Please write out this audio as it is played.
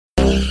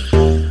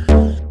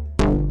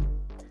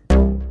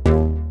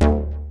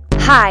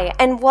Hi,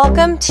 and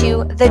welcome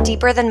to the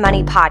Deeper Than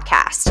Money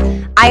podcast.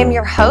 I am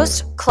your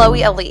host,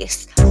 Chloe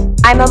Elise.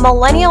 I'm a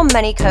millennial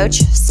money coach,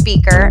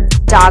 speaker,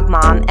 dog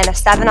mom, and a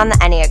 7 on the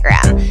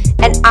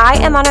Enneagram, and I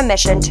am on a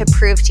mission to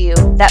prove to you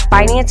that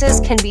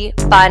finances can be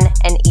fun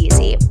and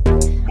easy.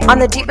 On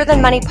the Deeper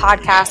Than Money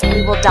podcast,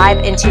 we will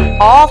dive into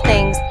all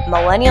things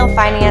millennial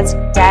finance,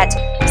 debt,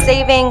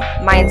 saving,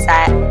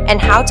 mindset, and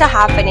how to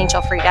have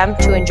financial freedom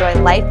to enjoy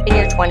life in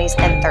your 20s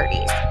and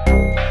 30s.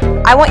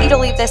 I want you to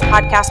leave this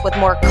podcast with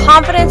more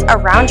confidence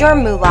around your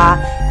moolah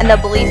and the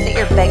belief that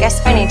your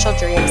biggest financial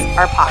dreams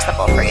are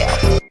possible for you.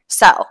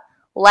 So,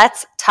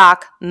 let's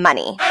talk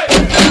money.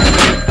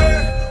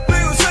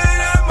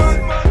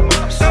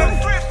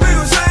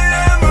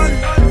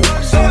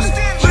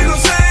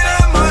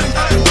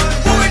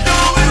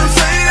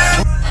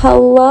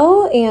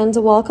 Hello and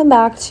welcome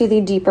back to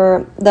the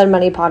Deeper Than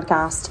Money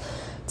podcast.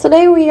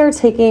 Today we are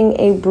taking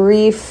a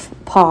brief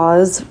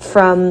pause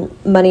from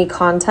money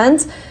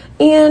content.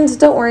 And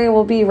don't worry,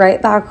 we'll be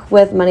right back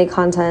with money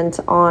content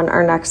on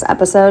our next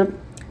episode.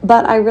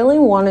 But I really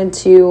wanted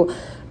to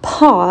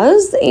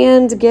pause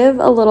and give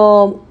a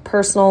little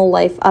personal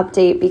life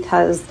update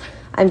because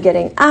I'm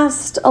getting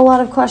asked a lot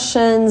of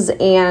questions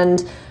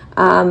and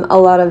a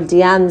lot of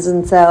DMs.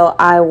 And so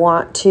I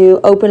want to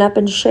open up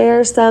and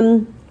share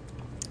some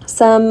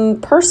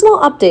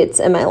personal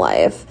updates in my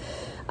life.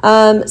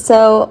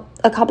 So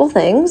a couple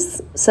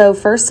things. So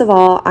first of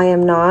all, I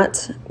am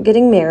not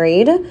getting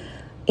married.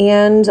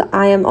 And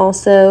I am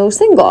also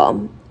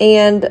single.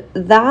 And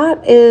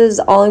that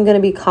is all I'm going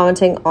to be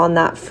commenting on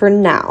that for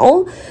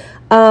now.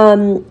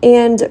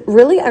 And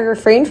really, I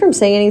refrained from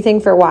saying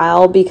anything for a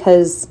while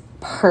because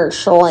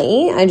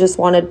partially, I just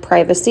wanted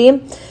privacy.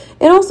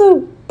 And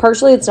also,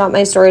 partially, it's not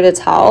my story to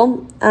tell.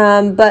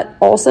 But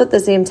also at the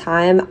same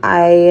time,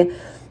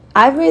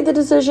 I've made the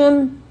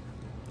decision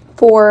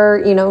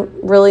for,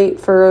 really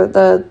for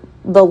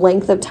the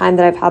length of time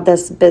that I've had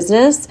this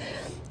business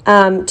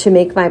to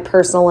make my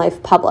personal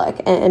life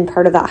public. And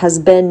part of that has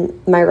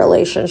been my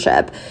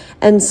relationship.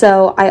 And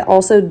so I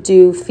also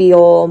do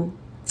feel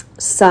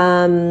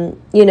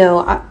some,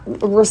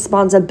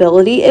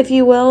 responsibility, if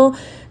you will,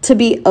 to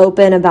be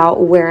open about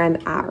where I'm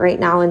at right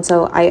now. And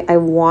so I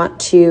want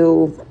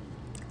to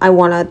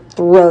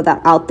throw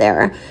that out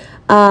there.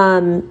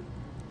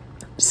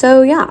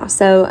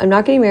 So I'm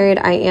not getting married.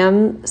 I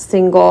am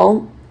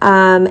single.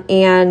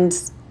 And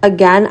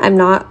again, I'm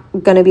not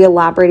going to be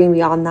elaborating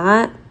beyond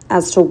that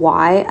as to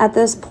why at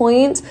this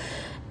point.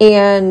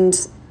 And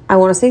I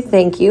want to say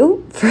thank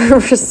you for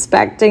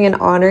respecting and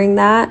honoring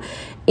that.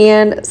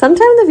 And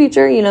sometime in the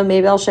future,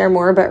 maybe I'll share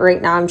more, but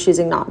right now I'm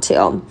choosing not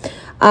to.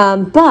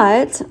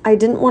 But I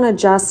didn't want to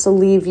just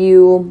leave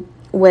you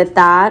with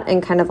that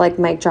and kind of like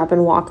mic drop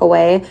and walk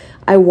away.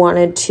 I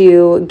wanted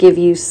to give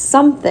you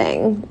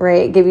something,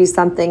 right? Give you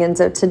something. And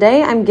so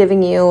today I'm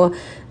giving you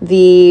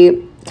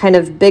the kind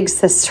of big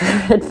sister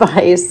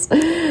advice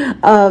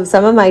of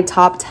some of my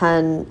top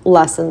 10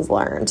 lessons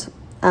learned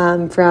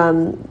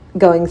from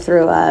going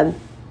through a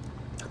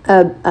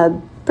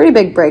pretty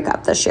big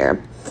breakup this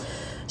year.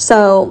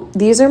 So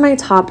these are my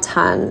top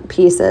 10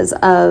 pieces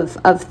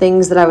of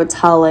things that I would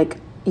tell like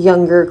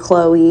younger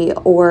Chloe,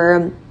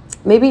 or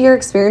maybe you're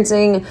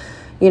experiencing,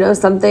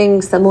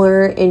 something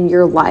similar in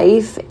your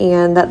life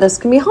and that this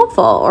can be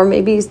helpful, or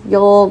maybe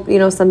you'll,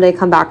 someday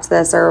come back to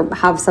this or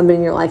have somebody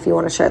in your life you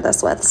want to share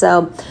this with.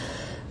 So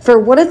for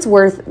what it's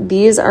worth,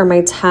 these are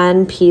my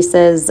 10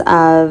 pieces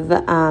of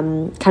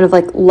kind of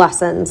like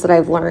lessons that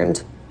I've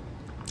learned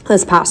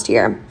this past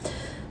year.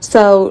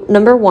 So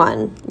number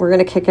 1, we're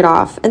going to kick it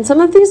off. And some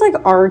of these like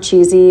are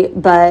cheesy,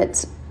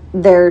 but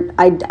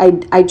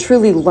I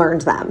truly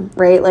learned them,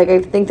 right? Like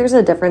I think there's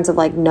a difference of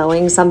like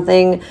knowing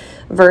something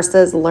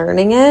versus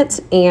learning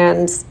it.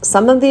 And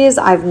some of these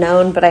I've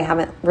known, but I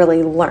haven't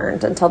really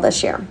learned until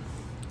this year.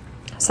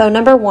 So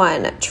number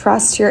 1,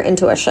 trust your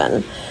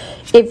intuition.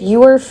 If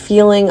you are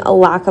feeling a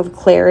lack of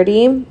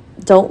clarity,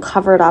 don't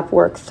cover it up,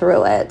 work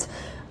through it.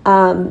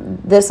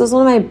 This was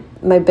one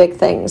of my big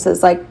things,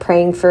 is like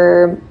praying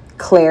for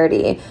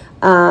clarity.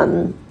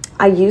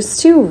 I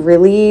used to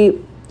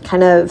really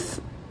kind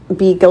of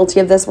be guilty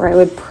of this, where I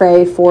would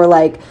pray for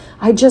like,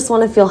 I just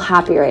want to feel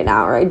happy right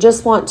now, or I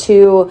just want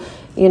to,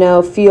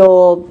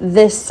 feel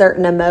this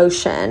certain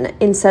emotion,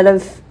 instead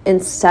of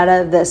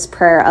this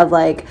prayer of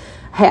like,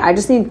 hey, I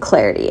just need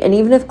clarity. And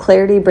even if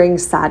clarity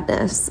brings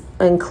sadness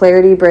and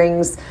clarity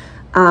brings,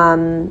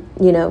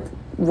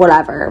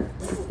 whatever,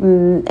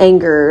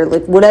 anger,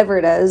 like whatever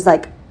it is,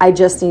 like I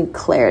just need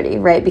clarity,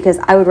 right? Because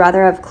I would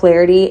rather have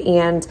clarity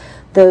and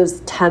those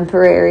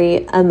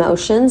temporary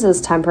emotions,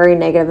 those temporary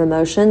negative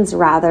emotions,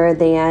 rather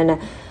than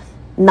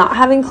not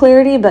having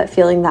clarity, but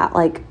feeling that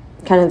like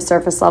kind of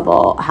surface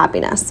level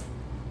happiness.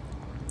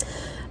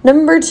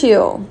 Number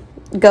 2,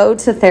 go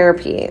to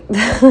therapy.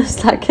 The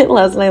second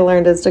lesson I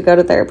learned is to go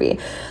to therapy.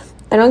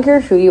 I don't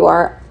care who you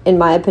are. In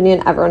my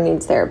opinion, everyone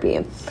needs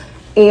therapy.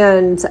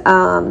 And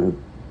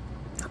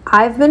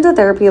I've been to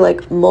therapy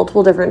like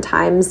multiple different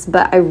times,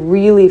 but I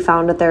really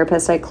found a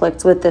therapist I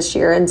clicked with this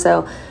year. And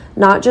so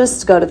not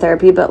just go to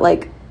therapy, but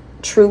like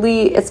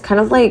truly, it's kind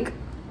of like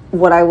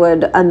what I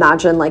would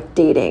imagine like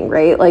dating,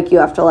 right? Like you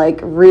have to like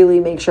really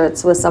make sure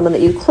it's with someone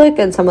that you click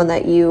and someone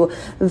that you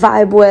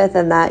vibe with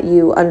and that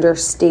you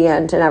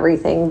understand and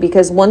everything.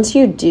 Because once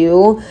you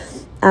do,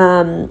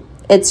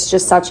 it's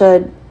just such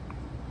a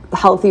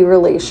healthy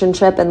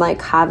relationship, and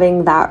like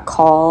having that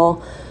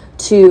call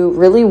to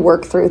really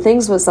work through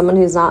things with someone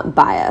who's not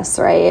biased,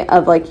 right?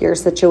 Of like your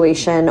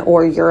situation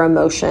or your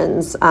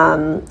emotions,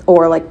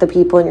 or like the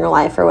people in your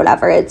life or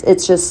whatever.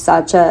 It's just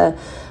such a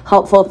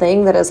helpful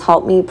thing that has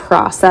helped me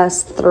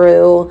process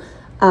through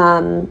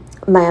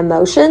my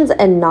emotions,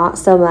 and not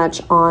so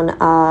much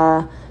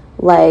on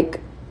like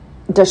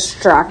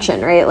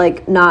distraction, right?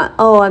 Like not,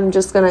 oh, I'm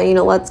just gonna,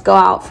 let's go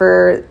out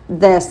for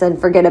this and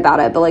forget about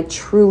it, but like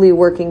truly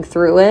working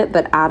through it,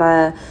 but at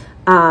a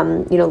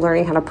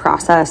learning how to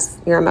process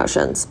your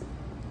emotions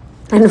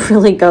and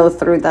really go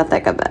through the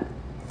thick of it.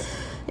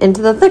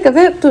 Into the thick of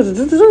it,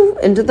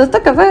 into the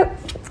thick of it.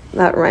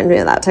 That reminded me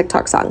of that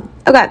TikTok song.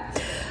 Okay.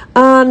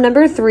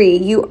 Number 3,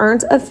 you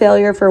aren't a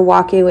failure for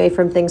walking away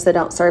from things that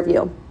don't serve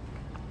you.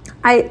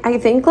 I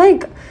think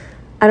like,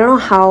 I don't know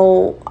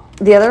how,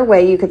 the other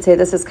way you could say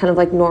this is kind of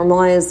like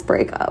normalize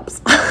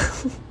breakups.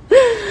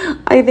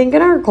 I think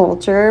in our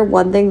culture,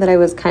 one thing that I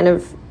was kind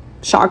of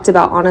shocked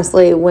about,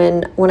 honestly,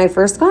 when I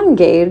first got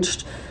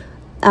engaged,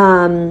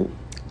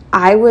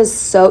 I was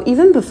so,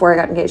 even before I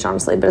got engaged,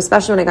 honestly, but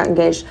especially when I got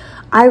engaged,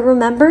 I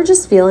remember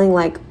just feeling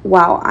like,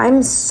 wow,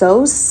 I'm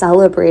so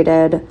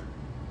celebrated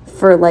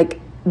for like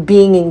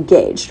being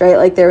engaged, right?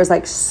 Like there was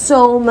like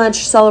so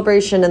much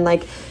celebration and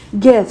like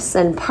gifts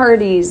and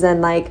parties,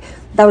 and like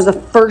that was the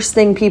first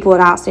thing people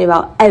would ask me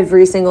about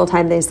every single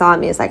time they saw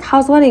me. It's like,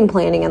 how's wedding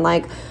planning? And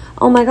like,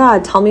 oh my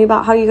God, tell me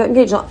about how you got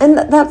engaged. And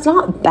that's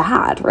not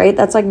bad, right?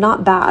 That's like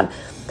not bad.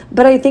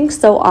 But I think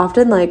so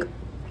often like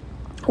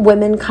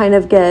women kind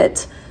of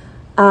get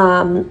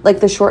like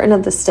the short end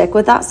of the stick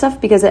with that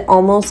stuff, because it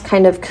almost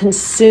kind of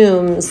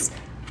consumes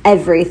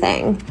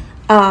everything.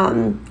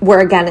 Where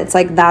again, it's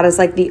like that is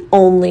like the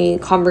only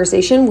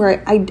conversation,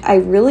 where I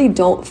really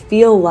don't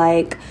feel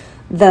like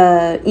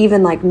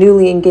even like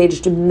newly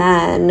engaged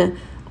men,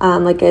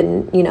 like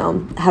in,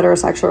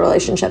 heterosexual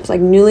relationships,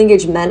 like newly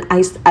engaged men,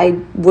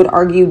 I would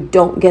argue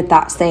don't get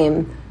that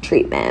same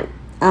treatment.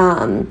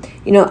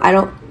 I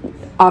don't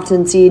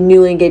often see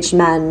newly engaged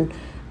men,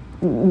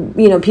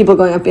 people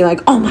going up being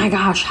like, oh my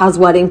gosh, how's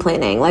wedding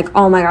planning? Like,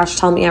 oh my gosh,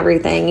 tell me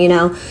everything,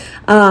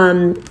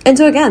 And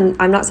so again,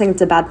 I'm not saying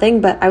it's a bad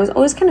thing, but I was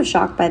always kind of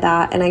shocked by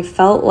that. And I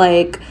felt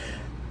like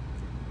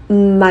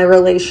my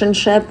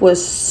relationship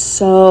was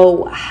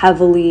so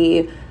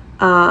heavily,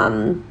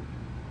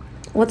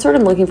 what's sort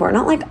of looking for?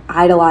 Not like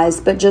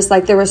idolized, but just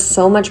like there was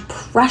so much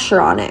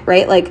pressure on it,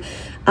 right? Like,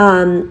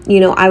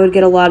 I would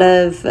get a lot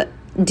of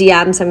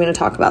DMs. I'm going to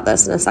talk about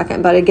this in a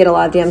second, but I get a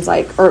lot of DMs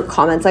like, or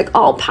comments like,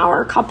 oh,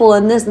 power couple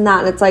and this and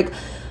that. And it's like,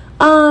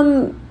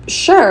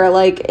 sure.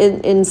 Like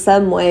in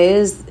some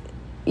ways,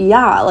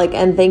 yeah, like,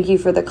 and thank you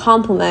for the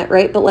compliment,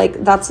 right? But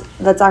like, that's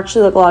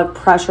actually like a lot of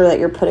pressure that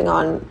you're putting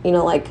on,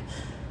 like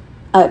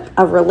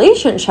a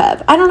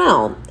relationship. I don't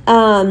know.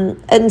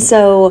 And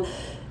so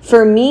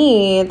for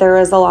me, there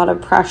was a lot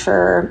of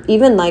pressure,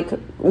 even like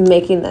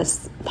making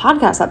this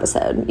podcast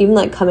episode, even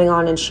like coming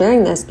on and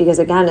sharing this, because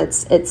again,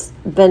 it's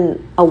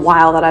been a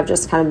while that I've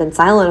just kind of been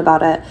silent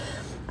about it.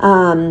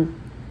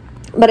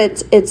 But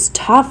it's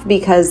tough,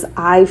 because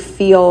I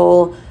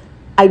feel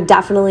I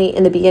definitely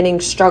in the beginning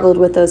struggled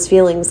with those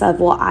feelings of,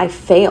 well, I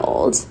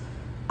failed.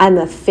 I'm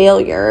a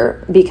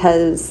failure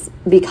because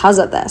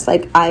of this.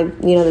 Like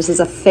this is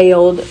a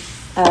failed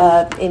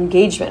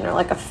engagement, or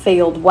like a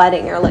failed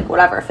wedding, or like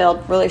whatever,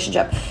 failed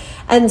relationship.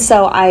 And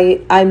so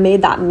I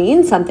made that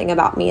mean something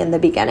about me in the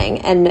beginning.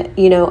 And,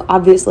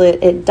 obviously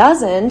it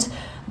doesn't.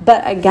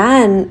 But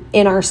again,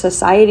 in our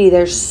society,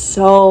 there's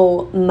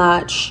so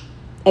much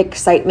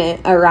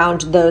excitement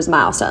around those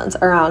milestones,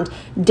 around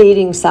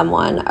dating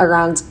someone,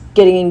 around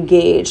getting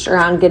engaged,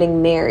 around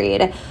getting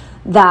married,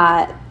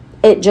 that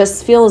it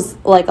just feels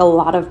like a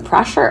lot of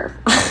pressure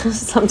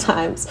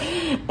sometimes.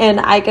 And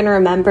I can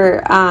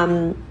remember,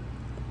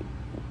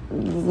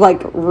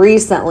 like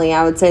recently,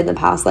 I would say in the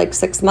past like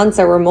 6 months,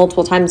 there were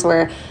multiple times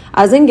where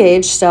I was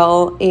engaged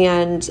still,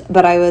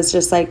 but I was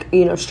just like,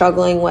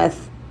 struggling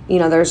with,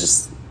 there's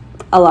just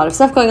a lot of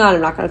stuff going on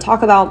I'm not going to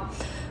talk about.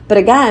 But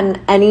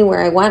again,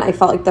 anywhere I went, I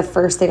felt like the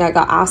first thing I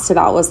got asked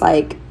about was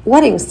like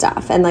wedding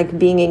stuff and like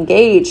being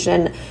engaged.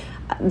 And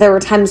there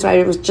were times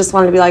where I just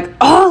wanted to be like,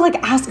 oh, like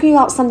ask me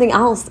about something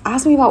else.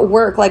 Ask me about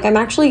work. Like I'm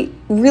actually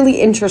really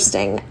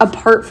interesting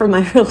apart from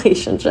my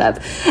relationship.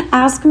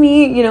 Ask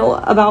me,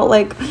 about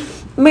like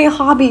my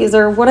hobbies,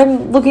 or what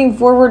I'm looking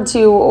forward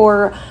to,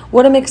 or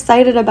what I'm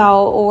excited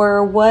about,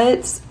 or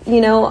what,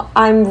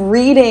 I'm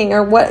reading,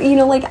 or what,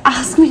 like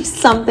ask me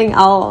something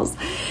else.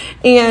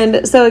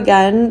 And so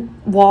again,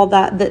 while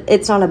that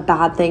it's not a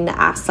bad thing to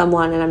ask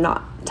someone, and I'm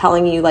not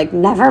telling you like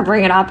never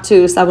bring it up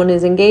to someone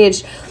who's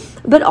engaged,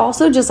 but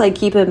also just like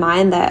keep in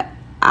mind that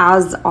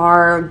as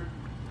our,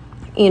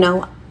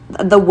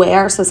 the way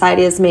our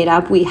society is made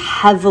up, we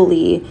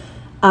heavily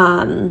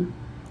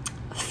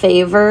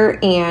favor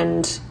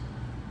and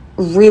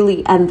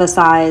really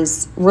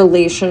emphasize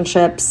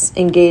relationships,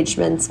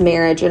 engagements,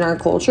 marriage in our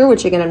culture,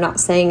 which again, I'm not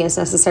saying is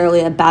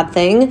necessarily a bad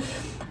thing,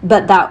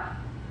 but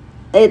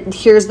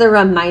here's the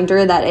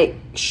reminder that it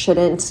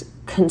shouldn't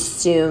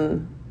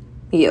consume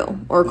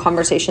you or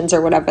conversations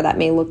or whatever that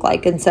may look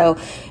like. And so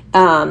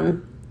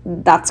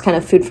that's kind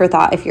of food for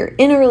thought if you're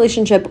in a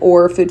relationship,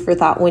 or food for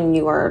thought when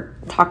you are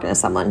talking to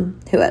someone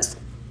who is.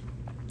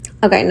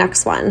 Okay,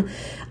 next one.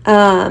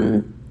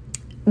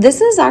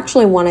 This is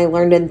actually one I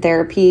learned in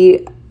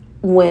therapy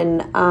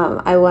when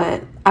I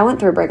went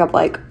through a breakup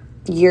like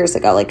years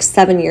ago, like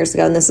 7 years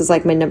ago. And this is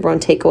like my number one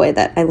takeaway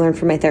that I learned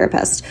from my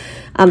therapist.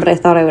 But I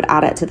thought I would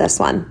add it to this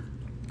one.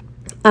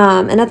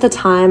 And at the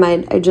time I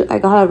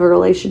got out of a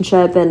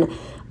relationship, and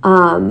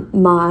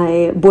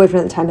my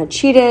boyfriend at the time had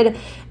cheated.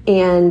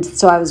 And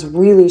so I was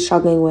really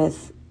struggling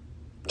with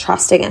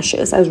trusting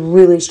issues. I was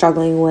really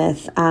struggling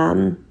with,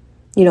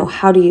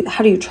 how do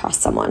you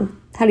trust someone?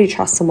 How do you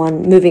trust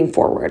someone moving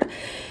forward?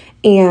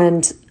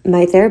 And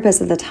my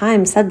therapist at the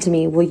time said to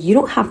me, well, you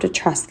don't have to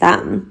trust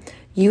them.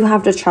 You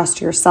have to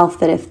trust yourself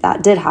that if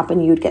that did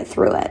happen, you'd get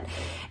through it.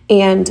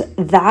 And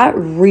that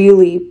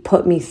really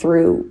put me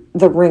through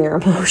the ringer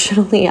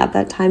emotionally at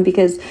that time,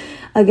 because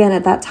again,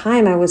 at that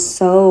time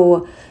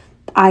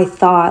I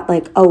thought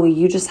like, oh,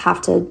 you just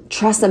have to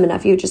trust them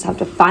enough. You just have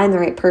to find the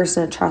right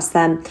person to trust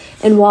them.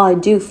 And while I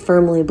do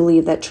firmly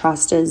believe that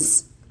trust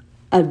is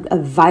a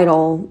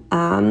vital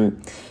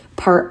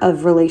part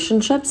of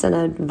relationships and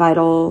a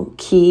vital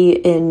key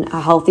in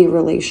a healthy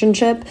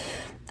relationship,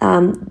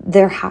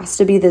 there has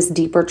to be this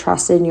deeper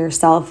trust in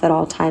yourself at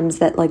all times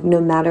that like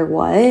no matter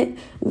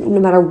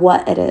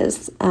what it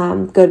is,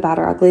 good, bad,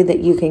 or ugly, that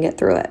you can get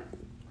through it.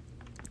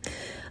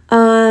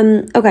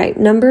 Okay,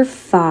 number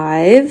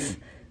 5.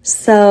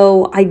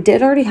 So I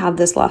did already have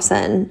this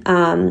lesson,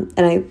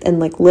 and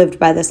lived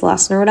by this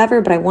lesson or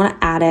whatever, but I want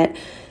to add it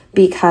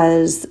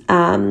because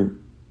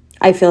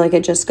I feel like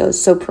it just goes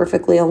so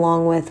perfectly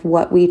along with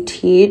what we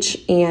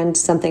teach, and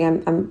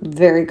something I'm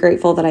very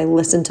grateful that I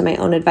listened to my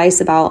own advice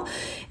about.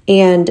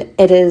 And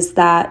it is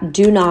that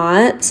do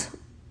not,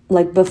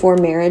 like before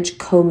marriage,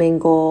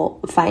 commingle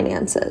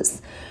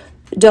finances.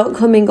 Don't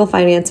commingle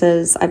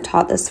finances. I've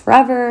taught this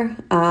forever.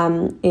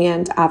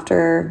 And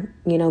after,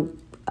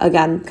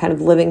 again, kind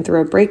of living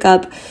through a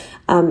breakup,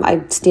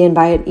 I stand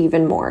by it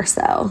even more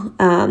so.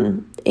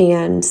 And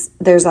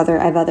I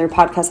have other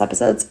podcast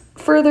episodes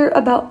further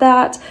about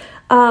that.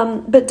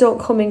 But don't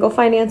commingle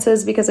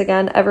finances, because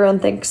again, everyone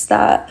thinks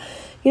that,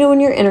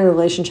 when you're in a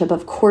relationship,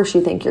 of course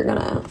you think you're going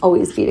to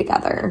always be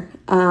together.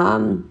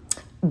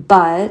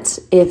 But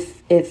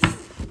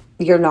if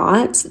you're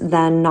not,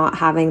 then not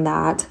having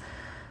that,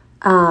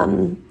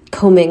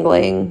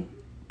 commingling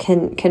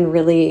can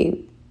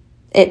really,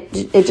 it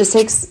just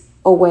takes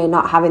away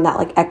not having that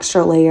like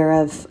extra layer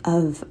of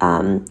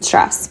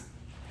stress.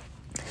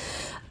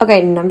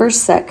 Okay, number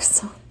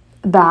 6,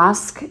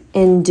 bask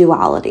in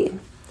duality.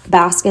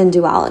 Bask in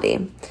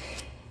duality.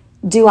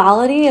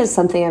 Duality is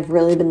something I've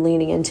really been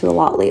leaning into a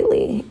lot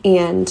lately,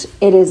 and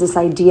it is this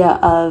idea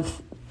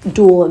of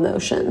dual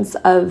emotions,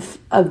 of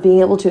being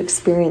able to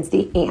experience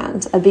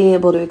of being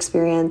able to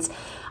experience,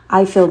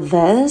 I feel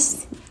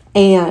this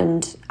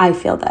and I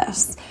feel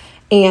this.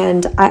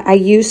 And I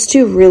used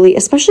to really,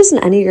 especially as an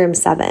Enneagram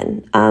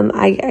 7,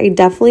 I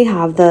definitely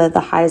have the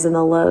highs and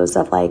the lows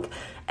of like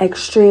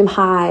extreme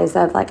highs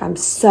of like, I'm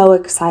so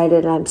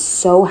excited and I'm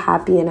so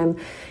happy and I'm,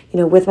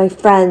 with my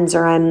friends,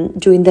 or I'm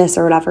doing this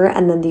or whatever.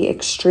 And then the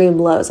extreme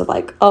lows of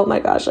like, oh my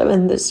gosh, I'm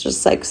in this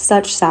just like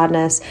such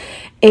sadness.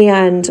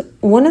 And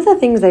one of the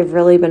things I've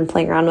really been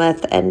playing around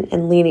with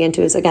and leaning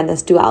into is, again,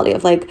 this duality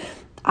of like,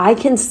 I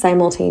can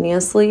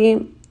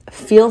simultaneously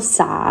feel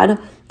sad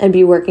and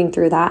be working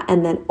through that,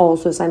 and then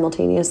also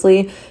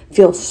simultaneously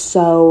feel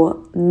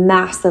so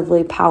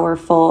massively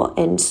powerful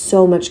and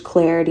so much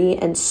clarity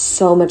and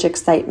so much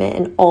excitement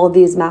and all of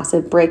these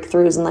massive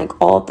breakthroughs and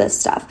like all of this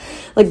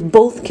stuff. Like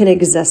both can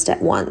exist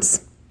at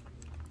once.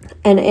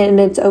 And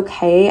it's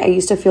okay. I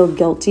used to feel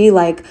guilty,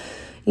 like,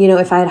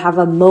 if I'd have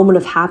a moment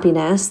of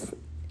happiness,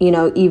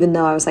 even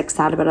though I was like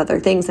sad about other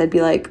things, I'd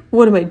be like,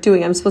 what am I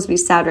doing? I'm supposed to be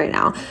sad right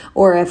now.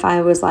 Or if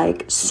I was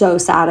like so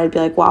sad, I'd be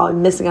like, wow,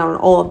 I'm missing out on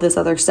all of this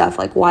other stuff.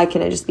 Like, why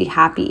can't I just be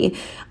happy?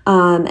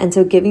 And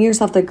so giving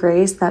yourself the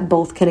grace that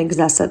both can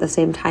exist at the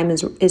same time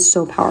is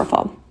so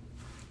powerful.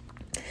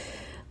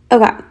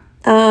 Okay.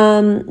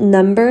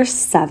 Number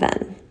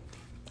 7,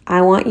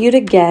 I want you to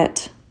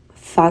get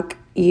fuck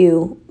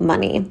you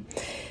money.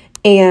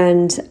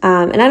 And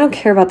I don't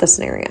care about the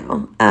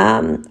scenario.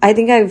 I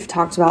think I've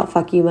talked about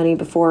fuck you money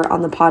before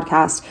on the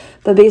podcast,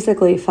 but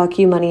basically fuck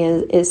you money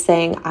is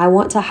saying I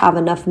want to have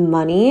enough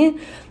money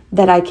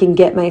that I can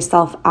get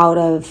myself out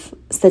of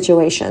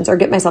situations or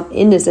get myself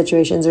into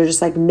situations or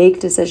just like make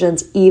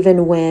decisions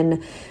even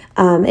when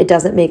it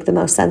doesn't make the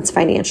most sense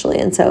financially.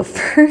 And so,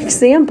 for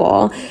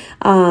example,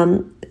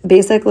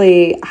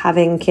 basically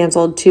having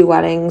canceled 2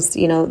 weddings,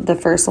 the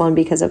first one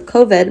because of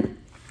COVID,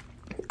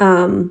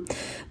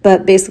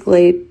 but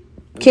basically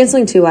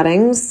canceling 2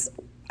 weddings,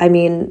 I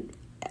mean,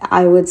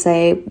 I would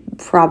say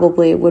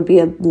probably would be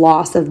a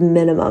loss of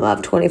minimum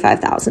of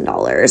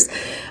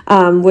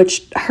 $25,000,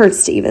 which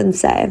hurts to even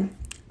say.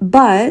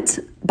 But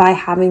by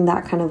having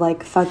that kind of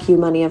like fuck you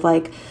money of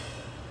like,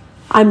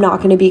 I'm not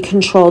going to be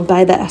controlled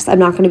by this. I'm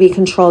not going to be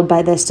controlled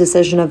by this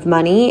decision of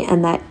money.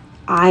 And that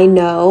I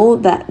know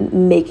that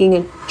making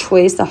a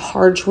choice, a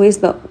hard choice,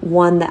 but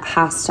one that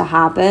has to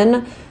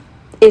happen,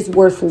 is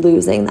worth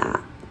losing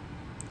that.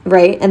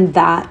 Right? And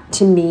that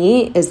to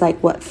me is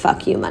like what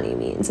fuck you money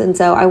means. And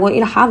so I want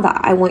you to have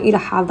that. I want you to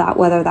have that,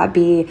 whether that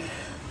be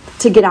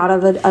to get out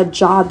of a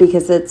job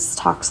because it's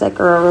toxic,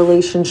 or a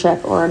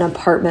relationship, or an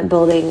apartment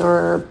building,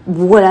 or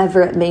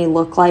whatever it may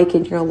look like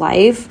in your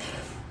life.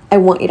 I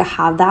want you to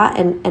have that.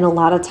 And a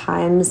lot of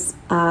times,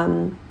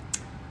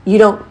 you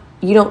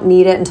don't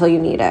need it until you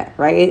need it,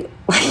 right?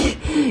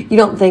 You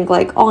don't think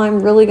like, oh,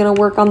 I'm really going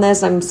to work on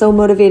this, I'm so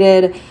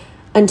motivated,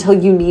 until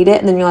you need it.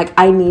 And then you're like,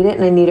 I need it,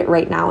 and I need it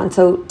right now. And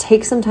so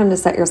take some time to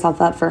set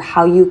yourself up for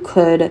how you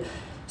could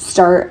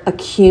start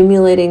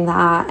accumulating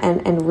that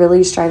and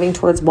really striving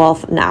towards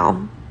wealth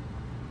now.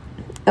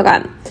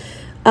 Okay.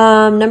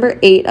 Number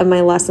 8 of my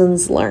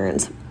lessons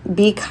learned: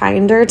 be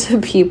kinder to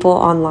people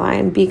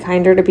online. Be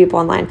kinder to people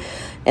online.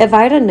 If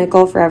I had a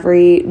nickel for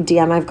every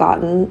DM I've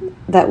gotten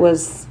that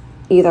was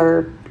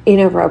either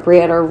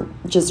inappropriate or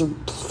just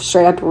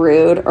straight up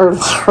rude or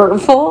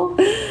hurtful,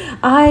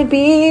 I'd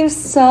be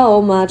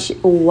so much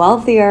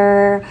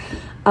wealthier.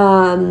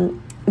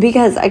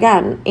 Because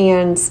again,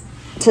 and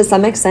to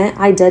some extent,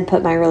 I did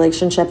put my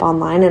relationship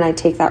online, and I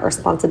take that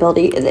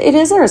responsibility. It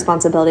is a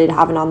responsibility to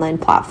have an online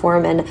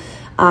platform and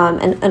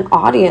an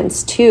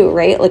audience too,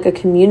 right? Like a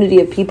community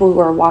of people who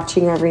are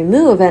watching your every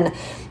move. And,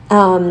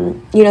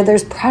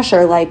 there's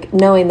pressure, like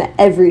knowing that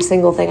every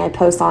single thing I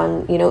post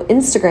on,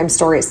 Instagram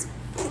stories,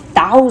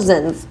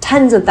 thousands,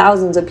 tens of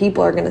thousands of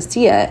people are going to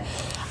see it.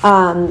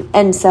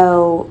 And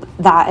so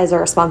that is a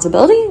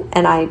responsibility,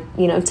 and I,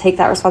 take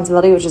that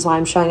responsibility, which is why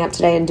I'm showing up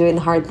today and doing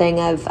the hard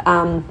thing of,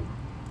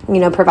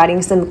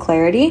 providing some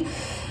clarity.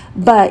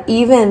 But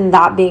even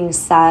that being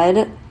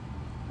said,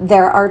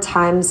 there are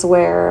times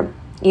where,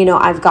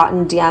 I've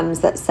gotten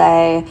DMs that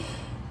say,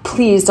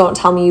 please don't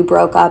tell me you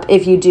broke up.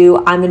 If you do,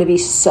 I'm going to be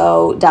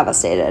so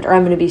devastated, or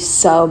I'm going to be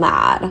so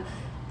mad.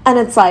 And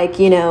it's like,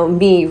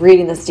 me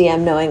reading this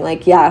DM knowing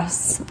like,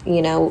 yes,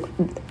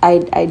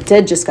 I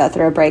did just go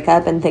through a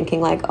breakup, and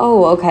thinking like,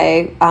 oh,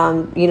 okay.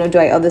 Do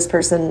I owe this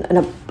person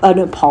an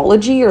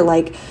apology, or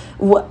like,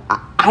 what?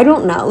 I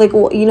don't know. Like,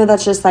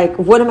 that's just like,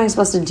 what am I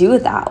supposed to do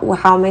with that?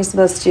 How am I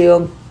supposed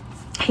to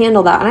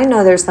handle that? And I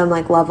know there's some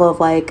like level of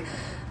like,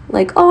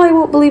 oh, I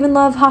won't believe in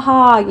love.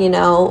 Haha,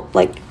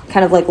 like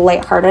kind of like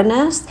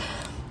lightheartedness.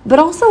 But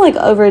also like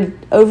over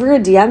a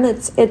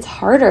DM, it's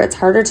harder. It's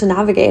harder to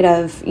navigate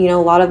of, a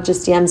lot of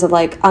just DMs of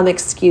like,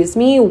 excuse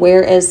me,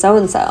 where is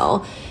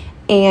so-and-so?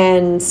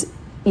 And,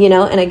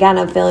 and again,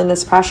 I'm feeling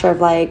this pressure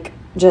of like,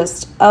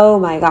 just, oh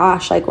my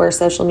gosh, like where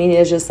social media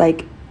is just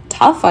like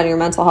tough on your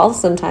mental health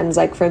sometimes,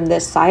 like from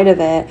this side of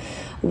it,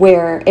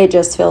 where it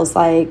just feels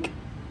like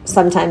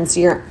sometimes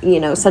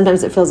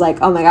sometimes it feels like,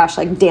 oh my gosh,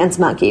 like dance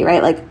monkey,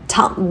 right? Like,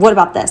 what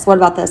about this? What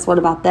about this? What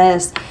about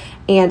this?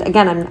 And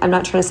again, I'm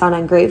not trying to sound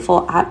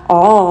ungrateful at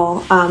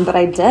all, but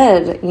I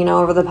did,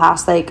 over the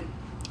past like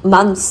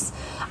months,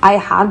 I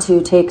had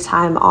to take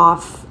time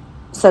off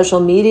social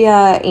media,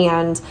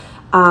 and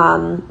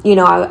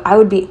I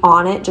would be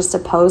on it just to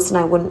post, and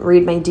I wouldn't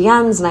read my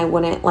DMs, and I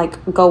wouldn't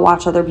like go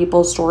watch other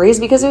people's stories,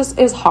 because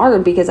it was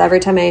hard, because every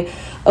time I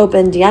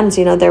opened DMs,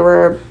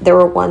 there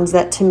were ones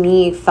that to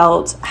me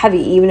felt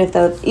heavy, even if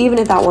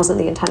that wasn't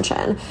the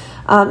intention.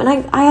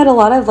 And I had a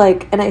lot of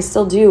like, and I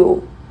still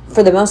do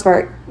for the most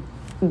part,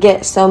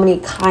 get so many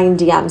kind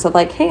DMs of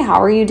like, hey,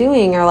 how are you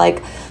doing? Or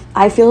like,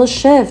 I feel a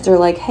shift, or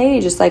like, hey,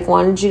 just like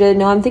wanted you to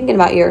know I'm thinking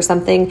about you, or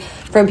something,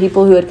 from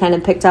people who had kind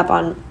of picked up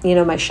on,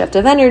 my shift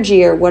of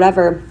energy or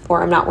whatever,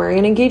 or I'm not wearing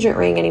an engagement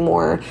ring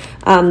anymore,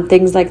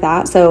 things like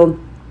that. So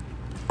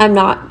I'm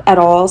not at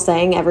all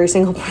saying every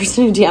single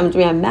person who DM'd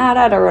me I'm mad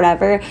at or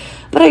whatever,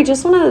 but I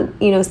just want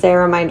to, say a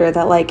reminder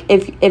that like,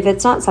 if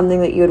it's not something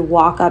that you would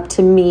walk up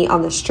to me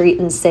on the street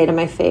and say to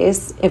my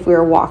face, if we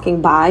were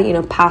walking by,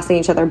 passing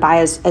each other by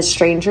as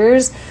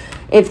strangers,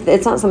 if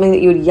it's not something that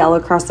you would yell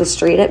across the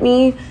street at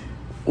me,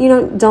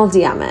 don't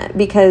DM it,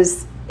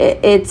 because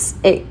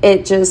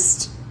it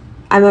just,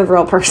 I'm a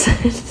real person.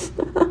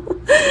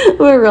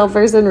 I'm a real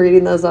person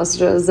reading those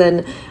messages,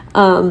 and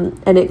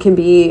it can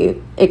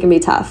be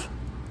tough.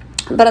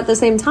 But at the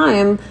same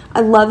time,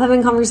 I love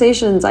having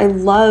conversations. I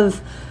love,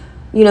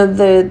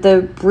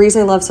 the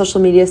reason I love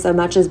social media so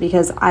much is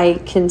because I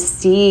can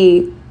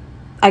see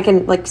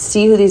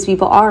who these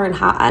people are,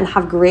 and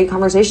have great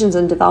conversations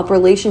and develop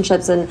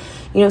relationships, and,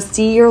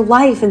 see your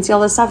life and see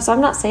all this stuff. So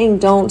I'm not saying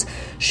don't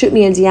shoot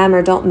me a DM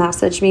or don't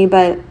message me,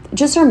 but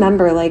just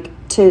remember like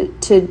to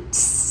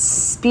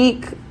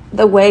speak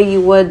the way you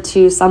would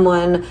to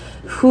someone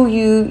who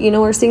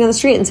you are seeing on the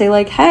street, and say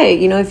like, hey,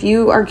 if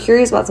you are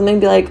curious about something,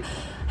 be like,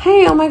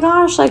 hey, oh my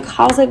gosh, like,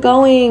 how's it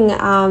going?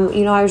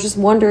 I was just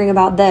wondering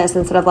about this,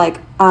 instead of like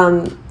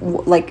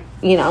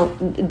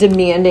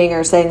demanding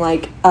or saying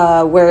like,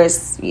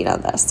 where's,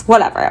 this,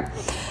 whatever.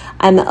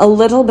 I'm a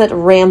little bit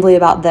rambly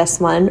about this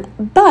one,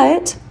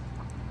 but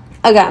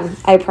again,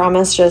 I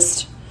promise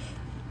that's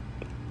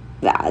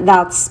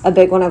a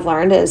big one I've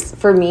learned is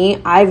for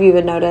me, I've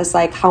even noticed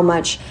like how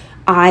much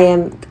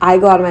I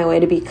go out of my way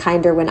to be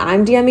kinder when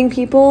I'm DMing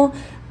people,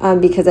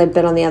 because I've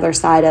been on the other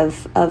side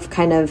of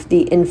kind of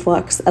the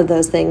influx of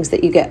those things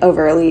that you get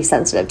overly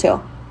sensitive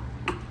to.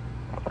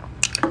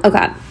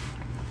 Okay.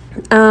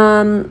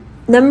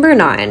 Number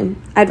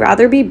 9, I'd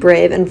rather be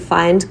brave and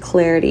find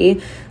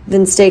clarity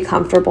than stay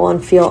comfortable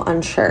and feel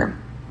unsure.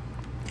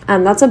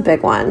 That's a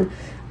big one.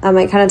 I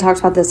kind of talked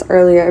about this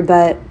earlier,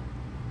 but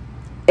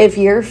if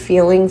you're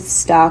feeling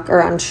stuck or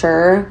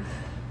unsure,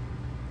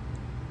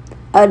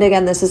 and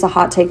again, this is a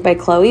hot take by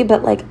Chloe,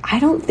 but like, I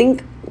don't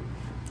think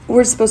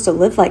we're supposed to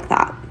live like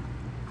that.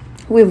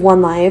 We have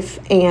one life,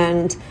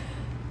 and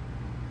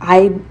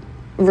I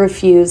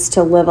refuse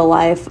to live a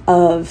life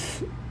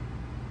of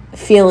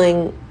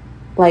feeling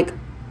like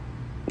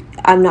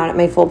I'm not at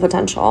my full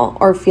potential,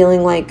 or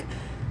feeling like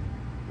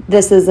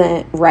this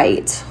isn't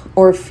right,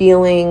 or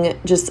feeling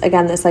just,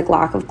 again, this like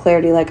lack of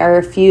clarity. Like I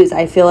refuse.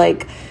 I feel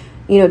like,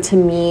 to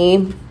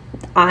me,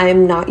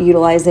 I'm not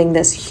utilizing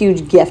this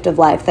huge gift of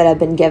life that I've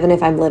been given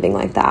if I'm living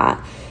like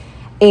that.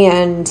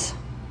 And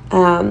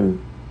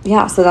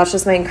so that's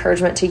just my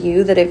encouragement to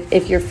you, that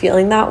if you're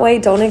feeling that way,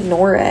 don't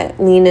ignore it.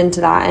 Lean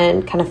into that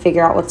and kind of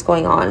figure out what's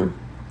going on.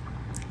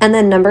 And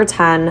then number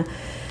 10,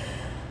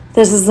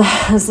 this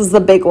is the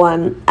big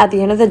one. At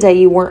the end of the day,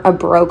 you weren't a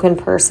broken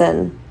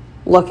person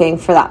looking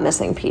for that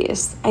missing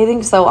piece. I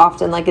think so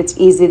often, like, it's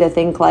easy to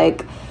think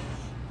like,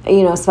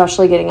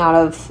 especially getting out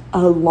of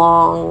a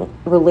long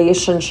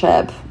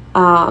relationship,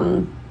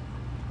 to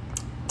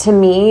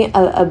me,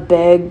 a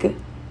big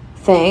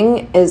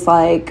thing is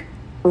like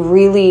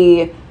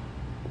really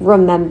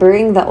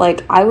remembering that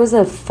like I was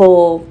a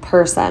full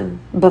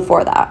person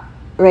before that,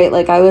 right?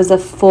 Like I was a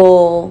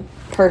full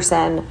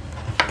person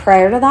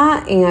prior to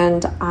that,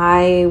 and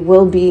I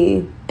will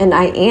be, and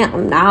I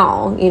am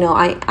now,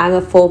 I'm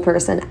a full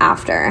person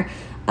after.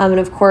 And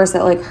of course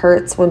it like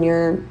hurts when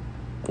you're,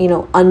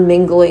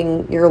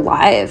 unmingling your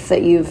life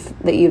that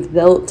you've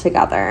built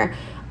together.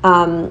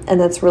 And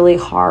that's really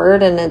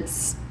hard, and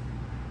it's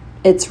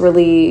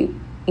really,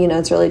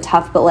 it's really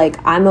tough, but like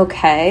I'm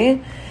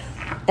okay,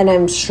 and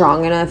I'm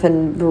strong enough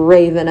and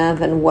brave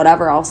enough and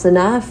whatever else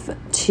enough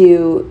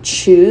to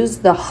choose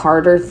the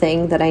harder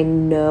thing that I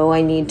know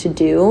I need to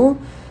do,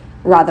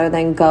 rather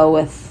than go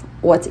with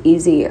what's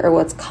easy or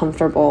what's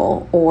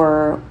comfortable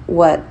or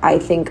what I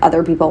think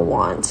other people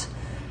want.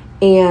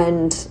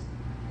 And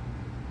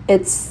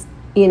it's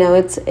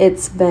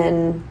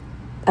been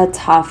a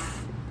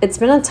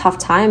tough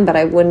time, but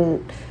I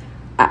wouldn't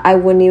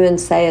even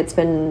say it's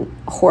been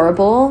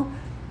horrible,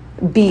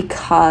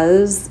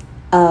 because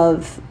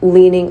of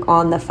leaning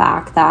on the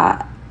fact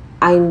that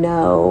I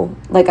know,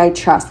 like, I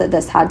trust that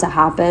this had to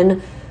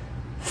happen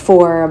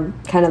for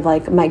kind of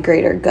like my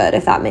greater good,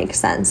 if that makes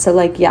sense. So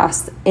like,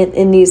 yes,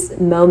 in these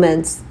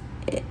moments,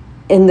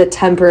 in the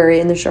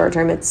temporary, in the short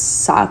term, it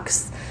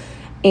sucks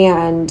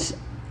and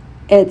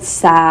it's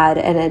sad,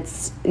 and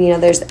it's,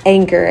 there's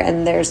anger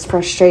and there's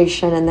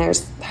frustration and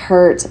there's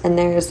hurt and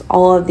there's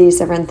all of these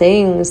different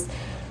things.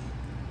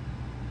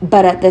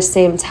 But at the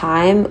same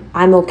time,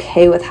 I'm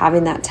okay with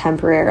having that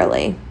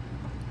temporarily.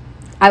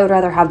 I would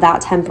rather have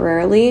that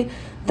temporarily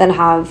than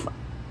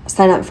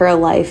sign up for a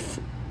life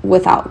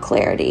without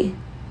clarity,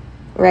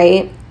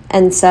 right?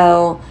 And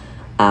so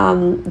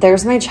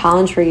there's my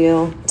challenge for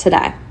you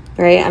today,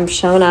 right? I'm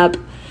showing up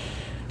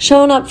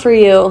for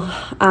you,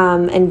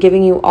 and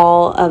giving you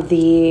all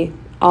the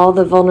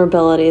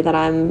vulnerability that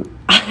I'm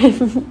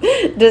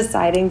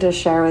deciding to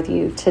share with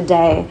you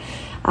today.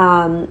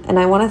 And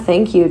I want to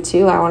thank you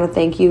too. I want to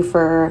thank you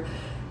for,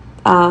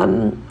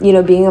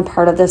 being a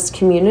part of this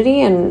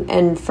community,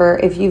 and for,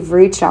 if you've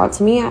reached out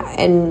to me,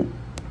 and,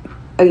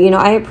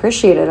 I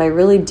appreciate it. I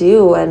really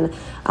do. And,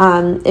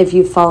 if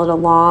you've followed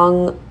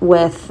along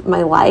with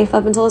my life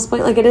up until this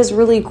point, like, it is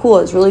really cool.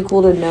 It's really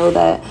cool to know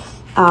that,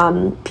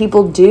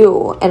 people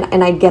do.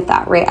 And I get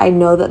that, right? I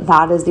know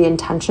that is the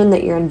intention,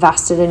 that you're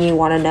invested and you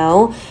want to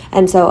know.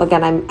 And so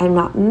again, I'm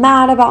not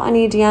mad about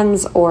any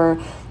DMs or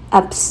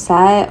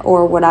upset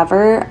or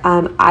whatever.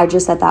 I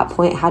just at that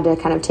point had to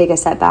kind of take a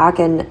step back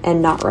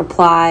and not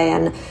reply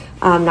and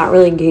not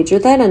really engage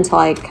with it until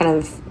I kind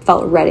of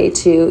felt ready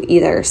to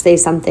either say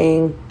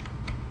something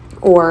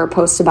or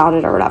post about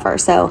it or whatever.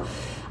 So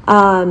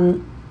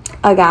again,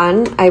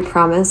 I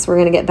promise we're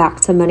going to get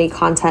back to money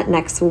content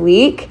next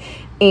week.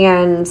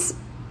 And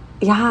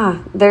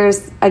yeah,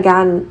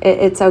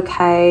 it's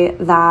okay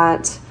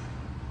that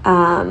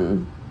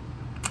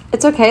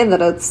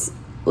it's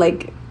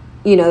like,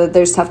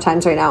 there's tough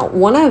times right now.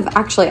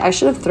 I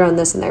should have thrown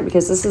this in there,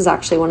 because this is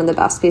actually one of the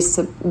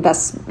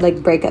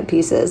best breakup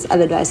pieces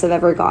of advice I've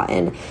ever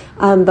gotten.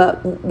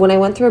 But when I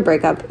went through a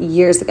breakup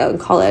years ago in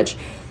college,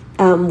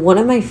 one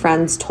of my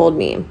friends told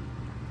me,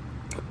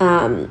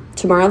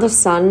 tomorrow the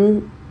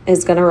sun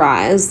is going to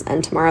rise,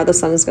 and tomorrow the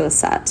sun is going to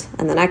set,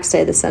 and the next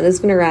day the sun is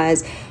going to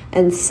rise,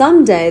 and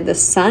someday the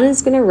sun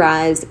is going to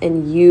rise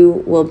and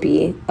you will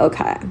be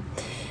okay.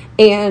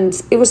 And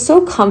it was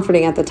so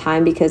comforting at the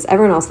time because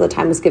everyone else at the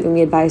time was giving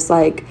me advice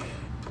like,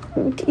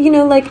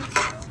 like,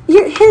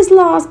 his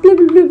loss, blah,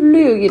 blah, blah,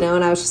 blah,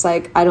 and I was just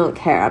like, I don't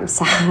care, I'm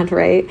sad,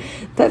 right?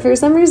 But for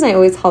some reason, I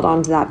always held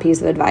on to that piece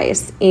of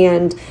advice.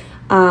 And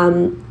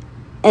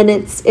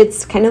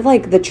it's kind of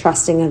like the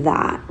trusting of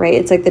that, right?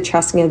 It's like the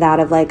trusting of that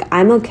of like,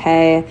 I'm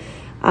okay.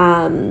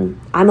 I'm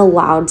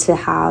allowed to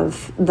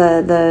have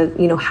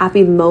the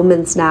happy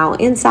moments now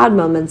and sad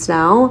moments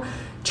now,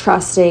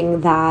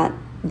 trusting that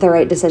the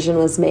right decision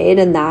was made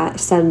and that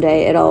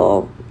someday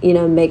it'll,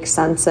 make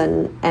sense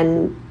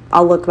and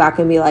I'll look back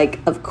and be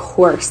like, of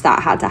course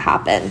that had to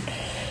happen.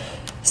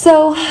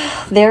 So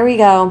there we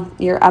go.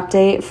 Your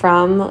update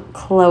from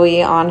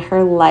Chloe on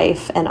her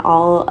life and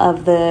all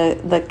of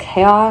the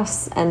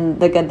chaos and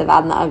the good, the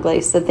bad, and the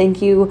ugly. So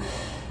thank you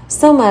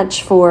so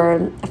much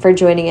for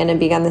joining in and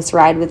being on this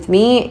ride with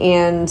me.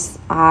 And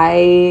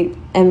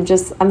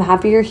I'm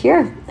happy you're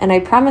here. And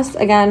I promise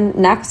again,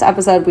 next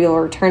episode, we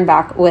will return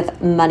back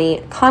with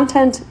money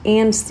content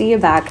and see you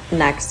back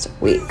next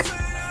week.